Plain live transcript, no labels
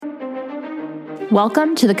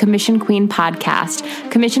Welcome to the Commission Queen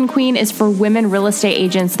podcast. Commission Queen is for women real estate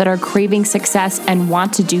agents that are craving success and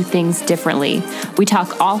want to do things differently. We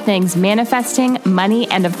talk all things manifesting,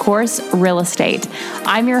 money, and of course, real estate.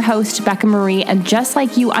 I'm your host, Becca Marie, and just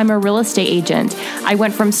like you, I'm a real estate agent. I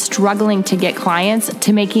went from struggling to get clients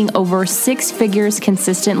to making over 6 figures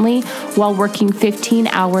consistently while working 15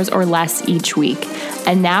 hours or less each week.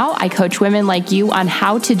 And now I coach women like you on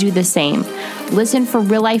how to do the same. Listen for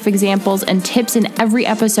real-life examples and tips in every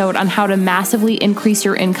episode on how to massively increase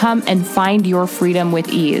your income and find your freedom with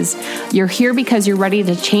ease. You're here because you're ready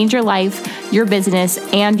to change your life, your business,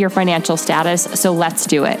 and your financial status, so let's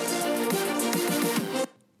do it.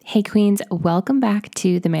 Hey Queens, welcome back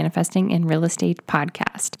to the Manifesting in Real Estate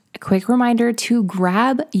podcast. A quick reminder to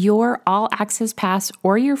grab your All Access Pass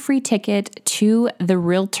or your free ticket to the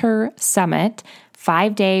Realtor Summit,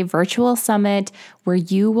 5-day virtual summit where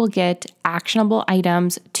you will get actionable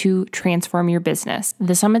items to transform your business.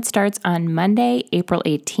 The summit starts on Monday, April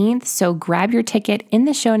 18th, so grab your ticket in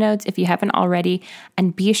the show notes if you haven't already,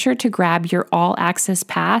 and be sure to grab your All Access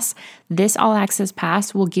Pass. This All Access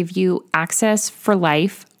Pass will give you access for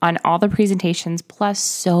life on all the presentations, plus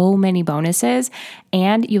so many bonuses,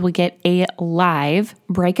 and you will get a live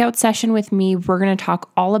breakout session with me. We're going to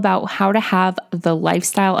talk all about how to have the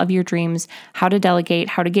lifestyle of your dreams, how to delegate,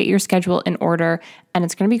 how to get your schedule in order, and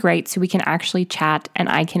it's going to be great so we can actually chat and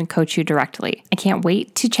I can coach you directly. I can't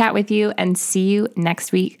wait to chat with you and see you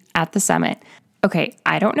next week at the summit. Okay,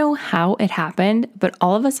 I don't know how it happened, but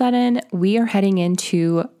all of a sudden we are heading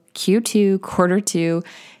into Q2, quarter 2.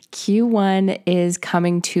 Q1 is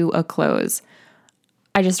coming to a close.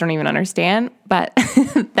 I just don't even understand, but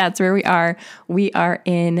that's where we are. We are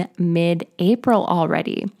in mid-April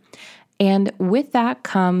already. And with that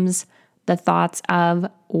comes the thoughts of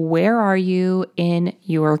where are you in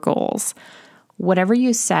your goals? Whatever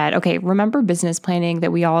you said, okay, remember business planning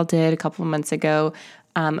that we all did a couple of months ago,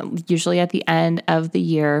 usually at the end of the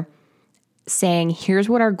year, saying, here's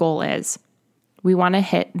what our goal is. We want to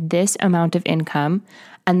hit this amount of income.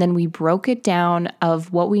 And then we broke it down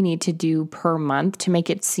of what we need to do per month to make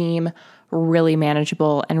it seem really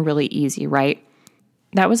manageable and really easy, right?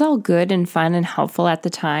 That was all good and fun and helpful at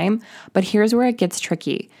the time, but here's where it gets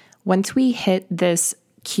tricky. Once we hit this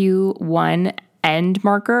Q1 end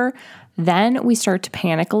marker, then we start to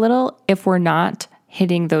panic a little if we're not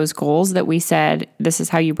hitting those goals that we said, this is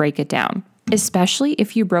how you break it down. Especially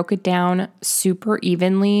if you broke it down super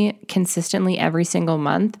evenly, consistently every single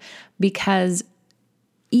month, because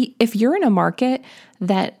if you're in a market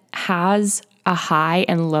that has a high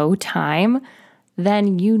and low time,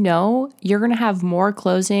 then you know you're going to have more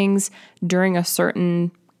closings during a certain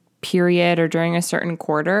period or during a certain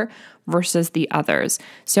quarter versus the others.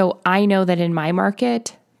 So I know that in my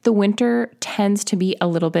market, the winter tends to be a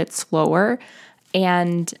little bit slower,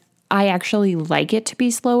 and I actually like it to be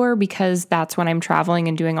slower because that's when I'm traveling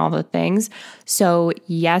and doing all the things. So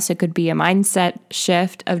yes, it could be a mindset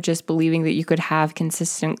shift of just believing that you could have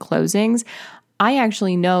consistent closings. I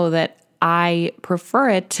actually know that I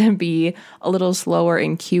prefer it to be a little slower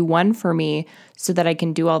in Q1 for me so that I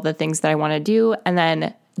can do all the things that I want to do. And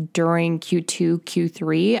then during Q2,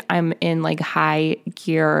 Q3, I'm in like high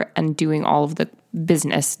gear and doing all of the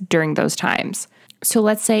business during those times. So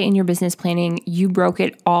let's say in your business planning, you broke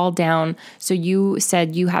it all down. So you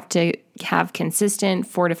said you have to have consistent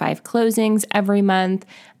 4 to 5 closings every month,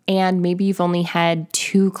 and maybe you've only had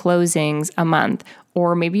 2 closings a month,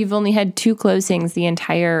 or maybe you've only had 2 closings the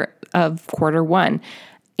entire of quarter 1.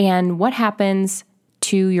 And what happens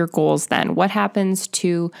to your goals then? What happens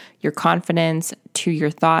to your confidence, to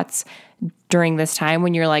your thoughts during this time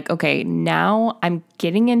when you're like, okay, now I'm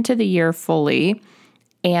getting into the year fully,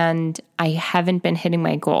 and I haven't been hitting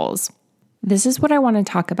my goals? This is what I want to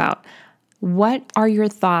talk about. What are your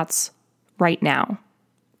thoughts right now?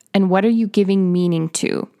 And what are you giving meaning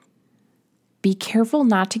to? Be careful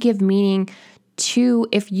not to give meaning to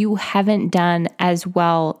if you haven't done as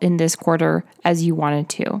well in this quarter as you wanted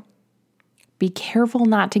to. Be careful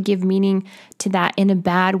not to give meaning to that in a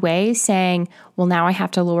bad way, saying, well, now I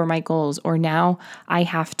have to lower my goals, or now I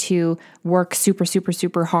have to work super, super,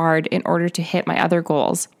 super hard in order to hit my other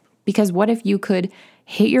goals. Because what if you could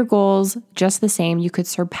hit your goals just the same? You could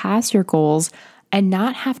surpass your goals and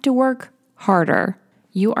not have to work harder.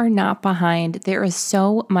 You are not behind. There is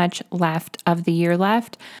so much left of the year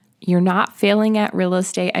left. You're not failing at real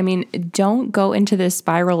estate. I mean, don't go into this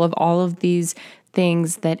spiral of all of these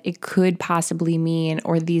things that it could possibly mean,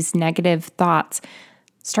 or these negative thoughts.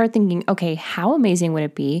 Start thinking, okay, how amazing would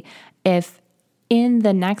it be if in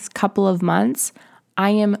the next couple of months, I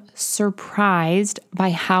am surprised by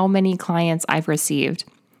how many clients I've received.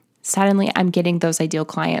 suddenly I'm getting those ideal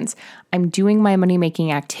clients. I'm doing my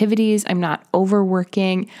money-making activities. I'm not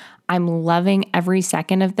overworking. I'm loving every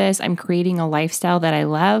second of this. I'm creating a lifestyle that I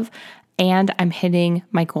love, and I'm hitting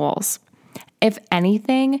my goals. If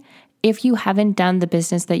anything, if you haven't done the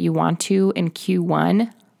business that you want to in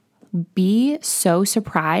Q1, be so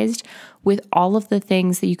surprised with all of the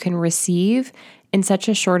things that you can receive in such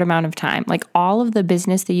a short amount of time. Like all of the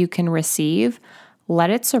business that you can receive, let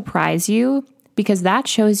it surprise you, because that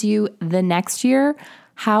shows you the next year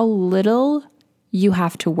how little you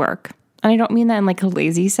have to work. And I don't mean that in like a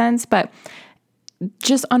lazy sense, but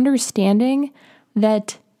just understanding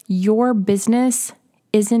that your business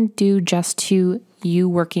isn't due just to you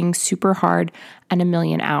working super hard and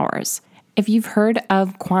 1,000,000 hours. If you've heard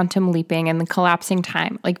of quantum leaping and the collapsing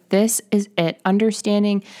time, like this is it.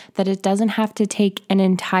 Understanding that it doesn't have to take an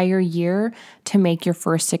entire year to make your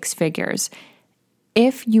first 6 figures.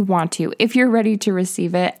 If you want to, if you're ready to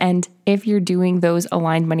receive it, and if you're doing those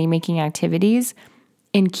aligned money-making activities,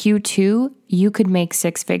 in Q2, you could make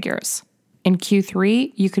 6 figures. In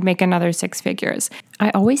Q3, you could make another 6 figures. I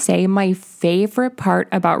always say my favorite part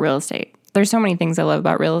about real estate, there's so many things I love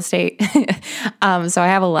about real estate, so I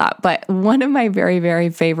have a lot, but one of my very, very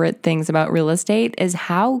favorite things about real estate is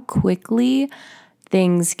how quickly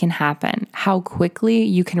things can happen, how quickly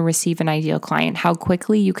you can receive an ideal client, how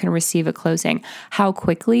quickly you can receive a closing, how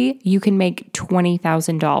quickly you can make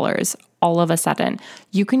 $20,000 all of a sudden.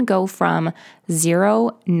 You can go from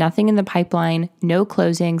zero, nothing in the pipeline, no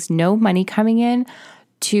closings, no money coming in,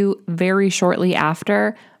 to very shortly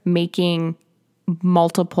after making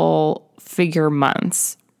multiple figure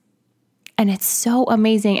months. And it's so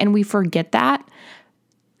amazing. And we forget that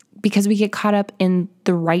because we get caught up in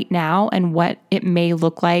the right now and what it may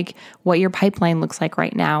look like, what your pipeline looks like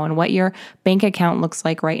right now, and what your bank account looks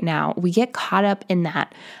like right now. We get caught up in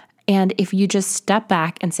that. And if you just step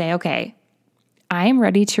back and say, okay, I am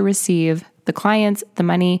ready to receive the clients, the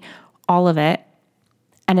money, all of it.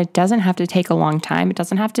 And it doesn't have to take a long time. It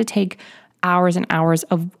doesn't have to take hours and hours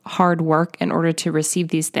of hard work in order to receive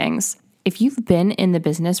these things. If you've been in the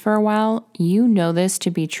business for a while, you know this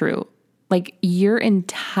to be true. Like your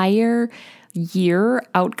entire year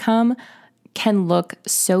outcome can look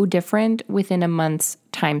so different within a month's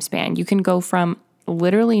time span. You can go from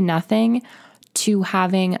literally nothing to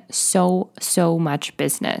having so much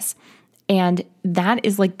business. And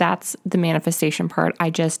that's the manifestation part I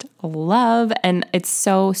just love. And it's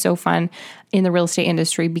so fun in the real estate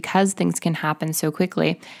industry because things can happen so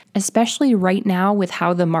quickly, especially right now with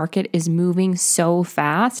how the market is moving so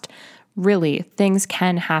fast. Really, things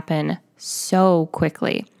can happen so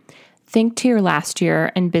quickly. Think to your last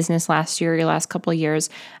year in business last year, your last couple of years,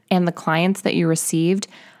 and the clients that you received.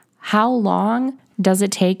 How long does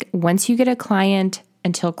it take once you get a client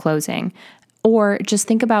until closing? Or just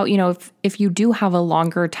think about, if you do have a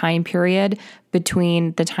longer time period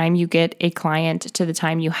between the time you get a client to the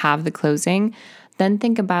time you have the closing, then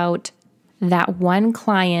think about that one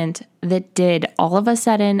client that did all of a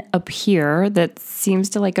sudden appear, that seems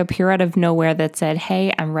to appear out of nowhere, that said,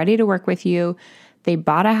 hey, I'm ready to work with you. They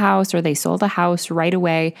bought a house or they sold a house right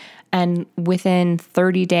away. And within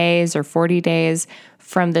 30 days or 40 days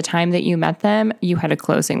from the time that you met them, you had a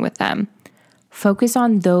closing with them. Focus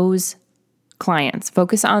on those clients,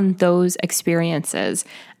 focus on those experiences,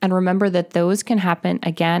 and remember that those can happen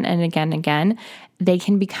again and again and again. They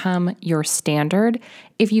can become your standard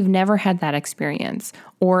if you've never had that experience,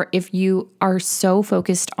 or if you are so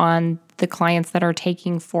focused on the clients that are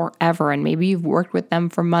taking forever and maybe you've worked with them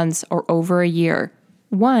for months or over a year.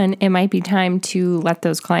 One, it might be time to let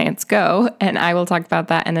those clients go, and I will talk about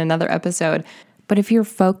that in another episode. But if your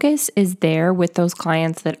focus is there with those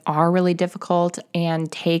clients that are really difficult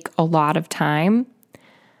and take a lot of time,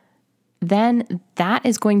 then that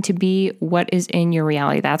is going to be what is in your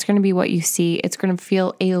reality. That's going to be what you see. It's going to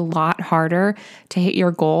feel a lot harder to hit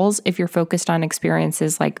your goals if you're focused on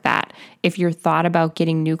experiences like that. If your thought about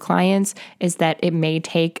getting new clients is that it may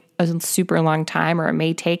take a super long time or it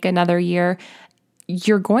may take another year,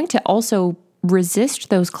 you're going to also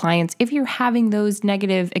resist those clients if you're having those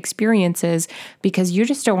negative experiences because you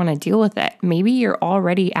just don't want to deal with it. Maybe you're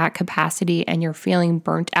already at capacity and you're feeling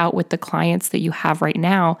burnt out with the clients that you have right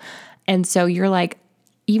now. And so you're like,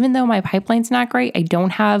 even though my pipeline's not great, I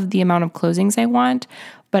don't have the amount of closings I want,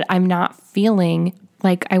 but I'm not feeling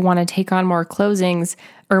like I want to take on more closings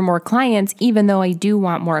or more clients, even though I do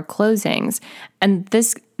want more closings. And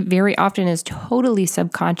this very often is totally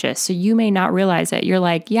subconscious. So you may not realize it. You're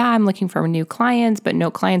like, yeah, I'm looking for new clients, but no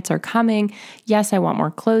clients are coming. Yes, I want more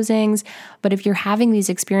closings. But if you're having these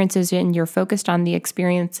experiences and you're focused on the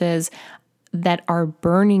experiences that are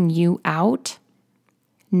burning you out,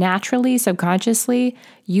 naturally, subconsciously,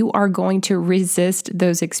 you are going to resist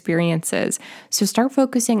those experiences. So start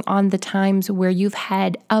focusing on the times where you've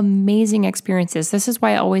had amazing experiences. This is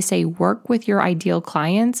why I always say work with your ideal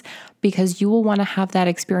clients, because you will want to have that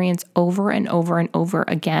experience over and over and over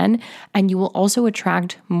again, and you will also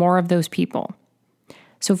attract more of those people.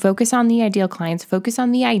 So focus on the ideal clients, focus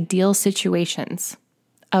on the ideal situations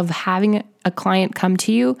of having a client come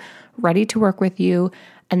to you, ready to work with you,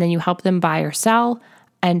 and then you help them buy or sell.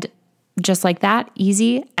 And just like that,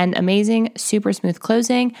 easy and amazing, super smooth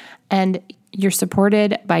closing, and you're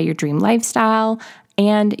supported by your dream lifestyle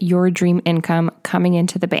and your dream income coming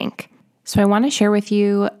into the bank. So I want to share with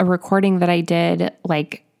you a recording that I did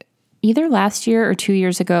like either last year or 2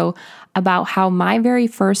 years ago about how my very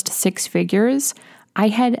first 6 figures, I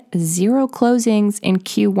had 0 closings in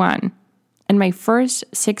Q1. And my first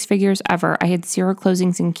 6 figures ever, I had 0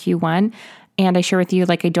 closings in Q1. And I share with you,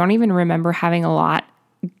 like, I don't even remember having a lot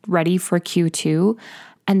ready for Q2.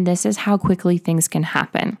 And this is how quickly things can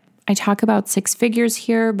happen. I talk about 6 figures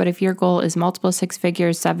here, but if your goal is multiple 6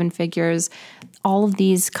 figures, 7 figures, all of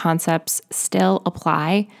these concepts still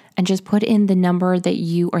apply, and just put in the number that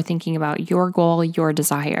you are thinking about, your goal, your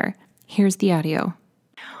desire. Here's the audio.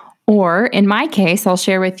 Or in my case, I'll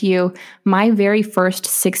share with you my very first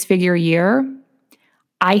 6-figure year.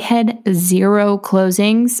 I had 0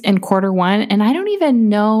 closings in Q1, and I don't even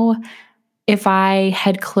know if I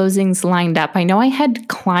had closings lined up. I know I had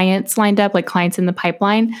clients lined up, like clients in the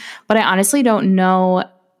pipeline, but I honestly don't know.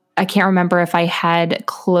 I can't remember if I had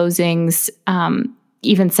closings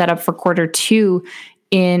even set up for Q2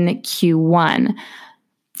 in Q1.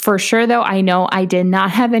 For sure, though, I know I did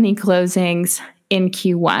not have any closings in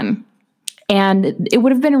Q1. And it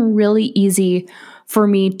would have been really easy for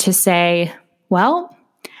me to say, well,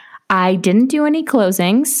 I didn't do any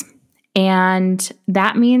closings, and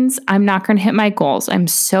that means I'm not going to hit my goals. I'm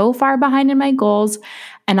so far behind in my goals,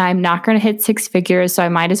 and I'm not going to hit 6 figures, so I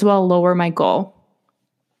might as well lower my goal.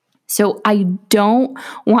 So I don't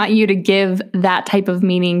want you to give that type of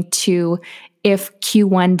meaning to if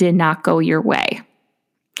Q1 did not go your way.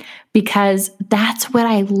 Because that's what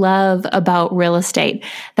I love about real estate.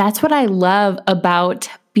 That's what I love about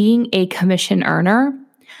being a commission earner.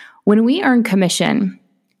 When we earn commission,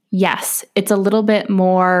 yes, it's a little bit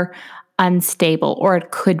more unstable, or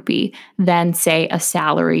it could be, than, say, a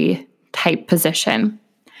salary type position.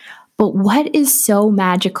 But what is so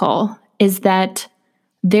magical is that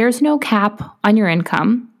there's no cap on your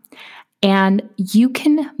income, and you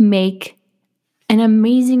can make an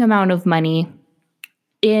amazing amount of money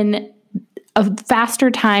in a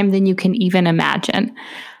faster time than you can even imagine.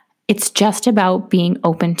 It's just about being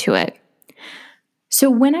open to it.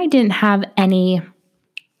 So when I didn't have any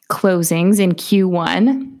closings in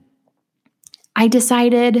Q1, I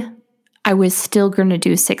decided I was still going to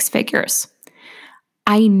do 6 figures.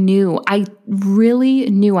 I really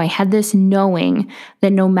knew, I had this knowing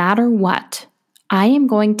that no matter what, I am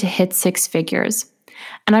going to hit 6 figures.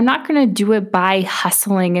 And I'm not going to do it by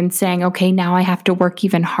hustling and saying, okay, now I have to work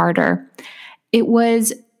even harder. It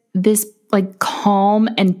was this like calm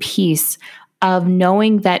and peace of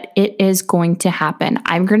knowing that it is going to happen.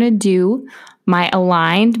 I'm going to do my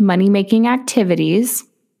aligned money-making activities,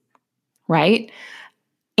 right?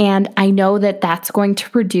 And I know that that's going to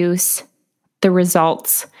produce the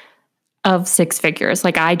results of 6 figures.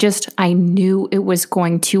 Like I knew it was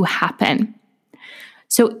going to happen.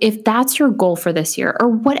 So if that's your goal for this year, or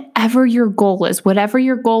whatever your goal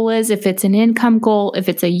is, if it's an income goal, if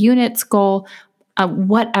it's a units goal,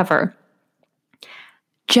 whatever,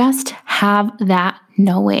 just have that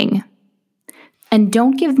knowing. And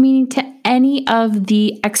don't give meaning to any of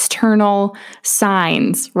the external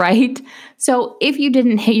signs, right? So if you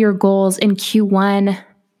didn't hit your goals in Q1,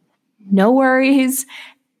 no worries.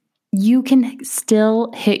 You can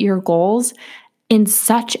still hit your goals in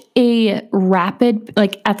such a rapid,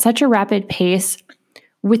 at such a rapid pace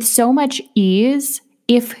with so much ease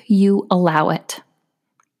if you allow it.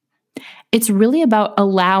 It's really about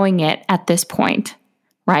allowing it at this point,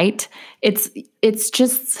 right? It's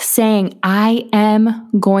just saying, I am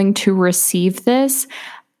going to receive this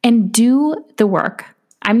and do the work.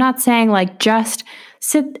 I'm not saying just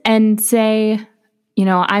sit and say,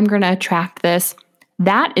 I'm going to attract this.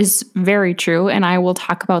 That is very true, and I will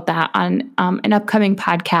talk about that on an upcoming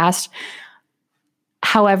podcast.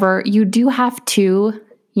 However, you do have to,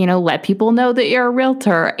 let people know that you're a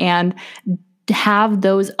realtor and have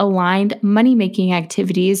those aligned money-making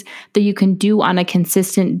activities that you can do on a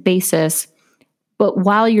consistent basis. But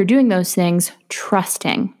while you're doing those things,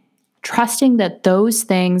 trusting that those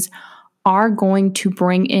things are going to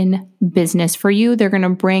bring in business for you. They're going to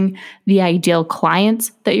bring the ideal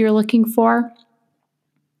clients that you're looking for.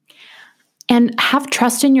 And have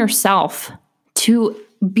trust in yourself to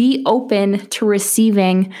be open to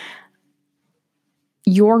receiving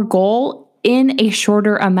your goal in a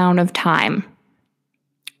shorter amount of time.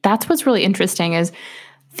 That's what's really interesting is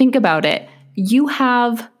think about it. You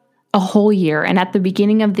have a whole year, and at the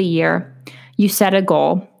beginning of the year, you set a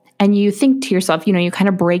goal and you think to yourself, you kind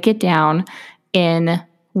of break it down in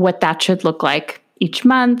what that should look like each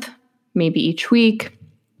month, maybe each week,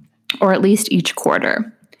 or at least each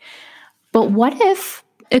quarter. But what if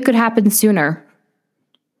it could happen sooner?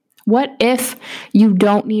 What if you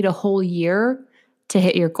don't need a whole year to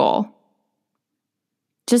hit your goal?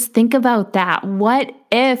 Just think about that. What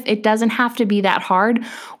if it doesn't have to be that hard?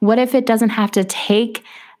 What if it doesn't have to take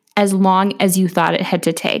as long as you thought it had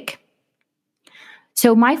to take?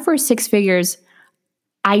 So my first 6 figures,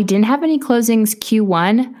 I didn't have any closings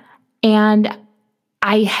Q1, and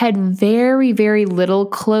I had very, very little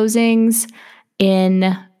closings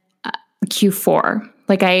in Q4.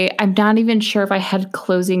 Like I'm not even sure if I had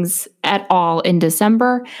closings at all in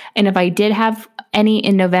December. And if I did have any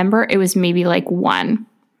in November, it was maybe like 1.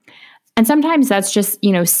 And sometimes that's just,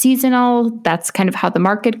 seasonal. That's kind of how the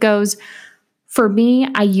market goes. For me,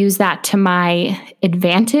 I use that to my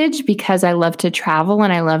advantage because I love to travel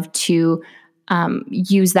and I love to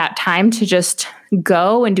use that time to just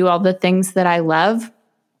go and do all the things that I love.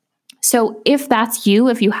 So if that's you,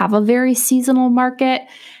 if you have a very seasonal market,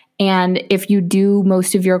 and if you do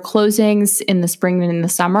most of your closings in the spring and in the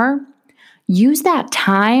summer, use that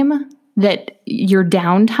time, that your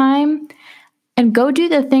downtime, and go do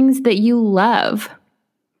the things that you love.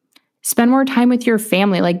 Spend more time with your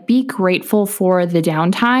family. Like, be grateful for the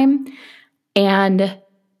downtime and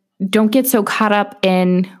don't get so caught up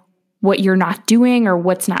in what you're not doing or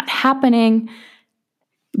what's not happening.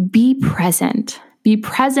 Be present. Be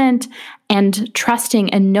present and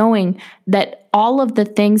trusting and knowing that all of the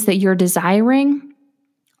things that you're desiring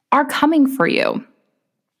are coming for you.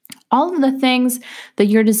 All of the things that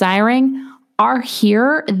you're desiring are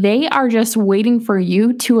here. They are just waiting for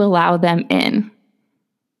you to allow them in.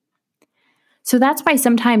 So that's why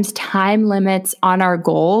sometimes time limits on our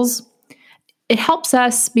goals, it helps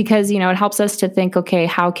us because, it helps us to think, okay,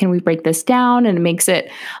 how can we break this down? And it makes it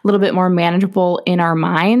a little bit more manageable in our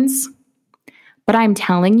minds. But I'm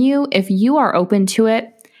telling you, if you are open to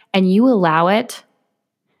it and you allow it,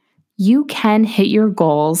 you can hit your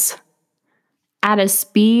goals at a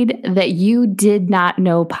speed that you did not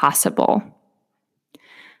know possible.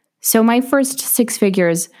 So my first 6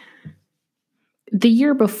 figures, the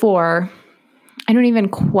year before, I don't even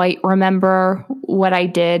quite remember what I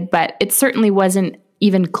did, but it certainly wasn't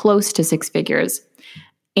even close to 6 figures.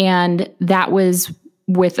 And that was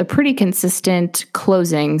with a pretty consistent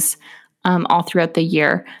closings all throughout the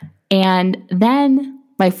year. And then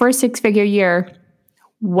my first 6-figure year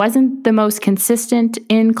wasn't the most consistent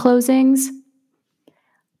in closings,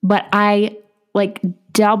 but I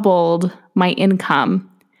doubled my income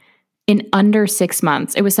in under 6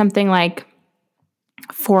 months. It was something like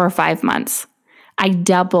 4 or 5 months. I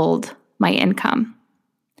doubled my income.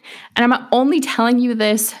 And I'm only telling you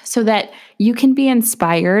this so that you can be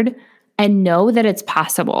inspired and know that it's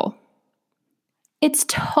possible. It's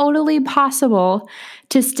totally possible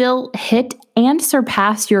to still hit and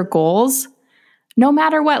surpass your goals no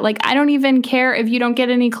matter what. I don't even care if you don't get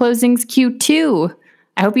any closings Q2.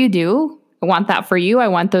 I hope you do. I want that for you. I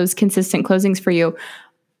want those consistent closings for you.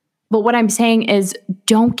 But what I'm saying is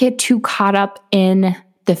don't get too caught up in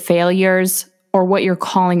the failures or what you're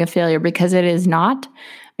calling a failure, because it is not.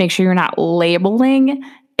 Make sure you're not labeling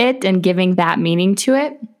it and giving that meaning to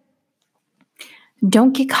it.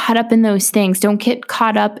 Don't get caught up in those things. Don't get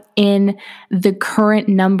caught up in the current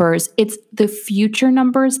numbers. It's the future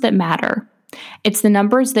numbers that matter. It's the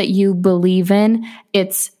numbers that you believe in.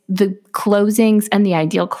 It's the closings and the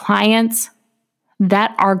ideal clients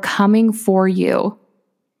that are coming for you.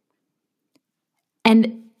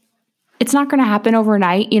 And it's not going to happen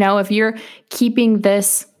overnight. If you're keeping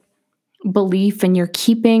this belief and you're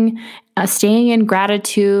staying in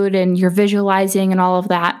gratitude and you're visualizing and all of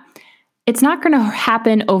that, it's not going to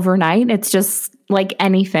happen overnight. It's just like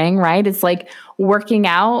anything, right? It's like working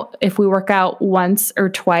out. If we work out once or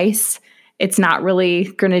twice, it's not really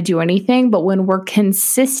going to do anything. But when we're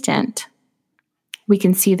consistent, we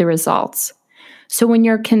can see the results. So when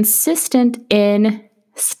you're consistent in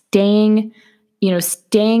staying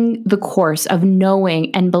the course of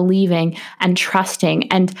knowing and believing and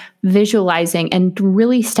trusting and visualizing and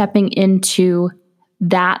really stepping into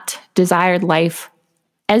that desired life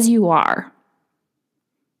as you are,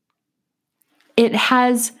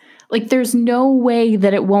 there's no way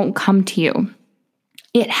that it won't come to you.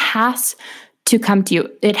 It has to come to you.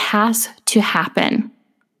 It has to happen.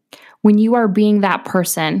 When you are being that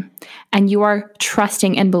person and you are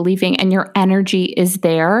trusting and believing and your energy is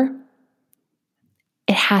there,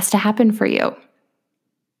 it has to happen for you.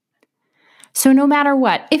 So no matter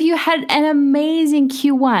what, if you had an amazing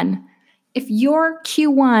Q1, if your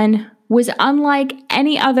Q1 was unlike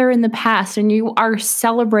any other in the past and you are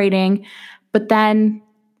celebrating, but then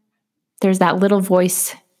there's that little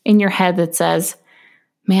voice in your head that says,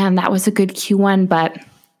 man, that was a good Q1, but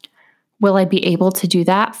will I be able to do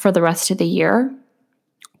that for the rest of the year?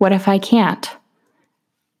 What if I can't?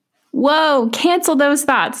 Whoa, cancel those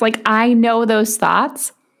thoughts. I know those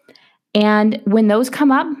thoughts. And when those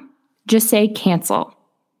come up, just say cancel.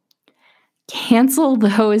 Cancel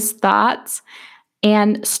those thoughts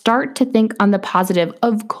and start to think on the positive.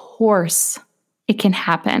 Of course, it can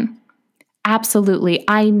happen. Absolutely.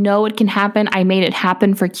 I know it can happen. I made it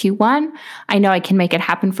happen for Q1. I know I can make it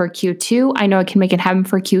happen for Q2. I know I can make it happen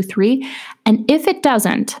for Q3. And if it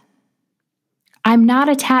doesn't, I'm not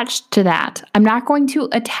attached to that. I'm not going to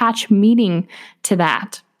attach meaning to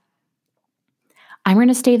that. I'm going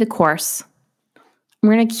to stay the course. I'm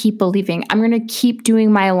going to keep believing. I'm going to keep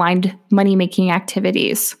doing my aligned money-making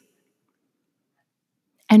activities.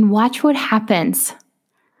 And watch what happens.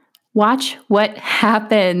 Watch what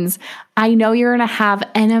happens. I know you're going to have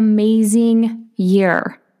an amazing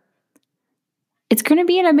year. It's going to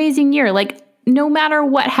be an amazing year. No matter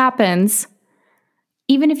what happens,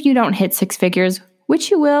 even if you don't hit 6 figures, which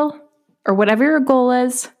you will, or whatever your goal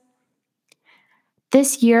is,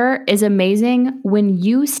 this year is amazing when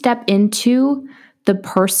you step into the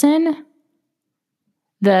person,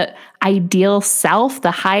 the ideal self,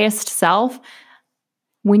 the highest self.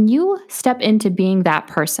 When you step into being that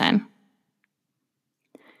person,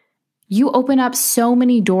 you open up so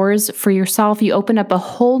many doors for yourself. You open up a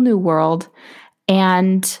whole new world.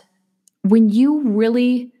 And when you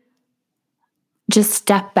really just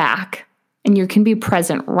step back and you can be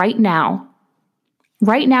present right now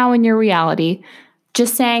in your reality,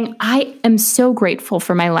 just saying, I am so grateful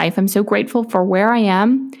for my life. I'm so grateful for where I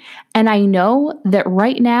am. And I know that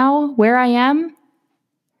right now, where I am,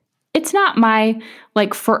 it's not my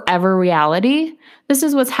forever reality. This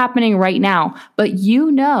is what's happening right now. But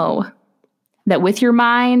you know that with your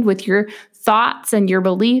mind, with your thoughts and your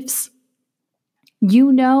beliefs,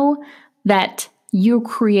 you know that you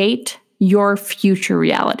create your future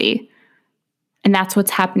reality. And that's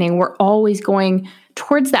what's happening. We're always going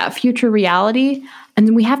towards that future reality.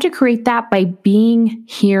 And we have to create that by being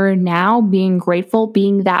here now, being grateful,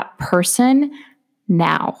 being that person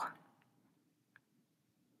now.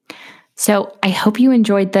 So I hope you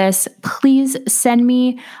enjoyed this. Please send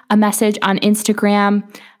me a message on Instagram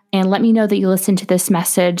and let me know that you listened to this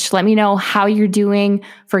message. Let me know how you're doing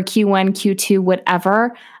for Q1, Q2,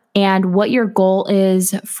 whatever, and what your goal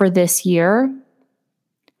is for this year.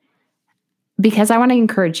 Because I want to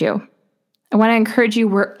encourage you. I want to encourage you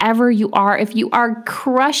wherever you are. If you are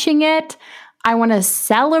crushing it, I want to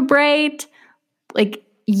celebrate.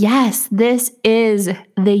 Yes, this is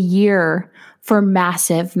the year for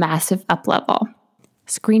massive, massive up level.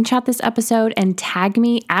 Screenshot this episode and tag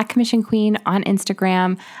me at Commission Queen on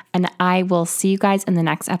Instagram, and I will see you guys in the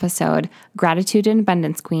next episode. Gratitude and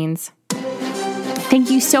abundance, queens.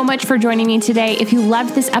 Thank you so much for joining me today. If you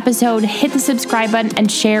loved this episode, hit the subscribe button and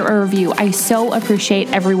share a review. I so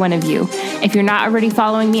appreciate every one of you. If you're not already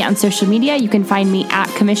following me on social media, you can find me at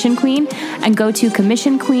Commission Queen and go to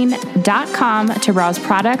commissionqueen.com to browse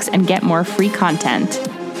products and get more free content.